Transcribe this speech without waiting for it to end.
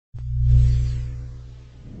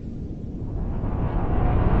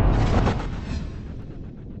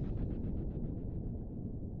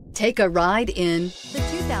Take a ride in the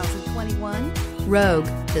 2021 Rogue.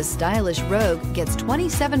 The stylish Rogue gets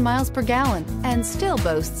 27 miles per gallon and still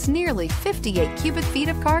boasts nearly 58 cubic feet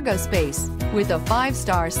of cargo space. With a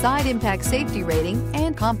 5-star side impact safety rating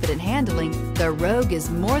and confident handling, the Rogue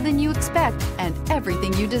is more than you expect and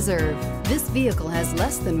everything you deserve. This vehicle has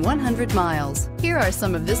less than 100 miles. Here are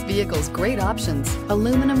some of this vehicle's great options: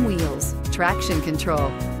 aluminum wheels, traction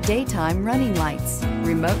control, daytime running lights,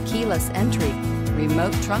 remote keyless entry,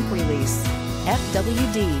 remote trunk release,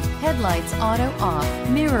 FWD, headlights auto off,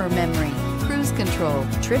 mirror memory, cruise control,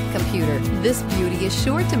 trip computer. This beauty is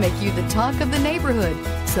sure to make you the talk of the neighborhood.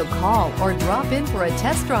 So call or drop in for a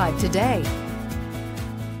test drive today.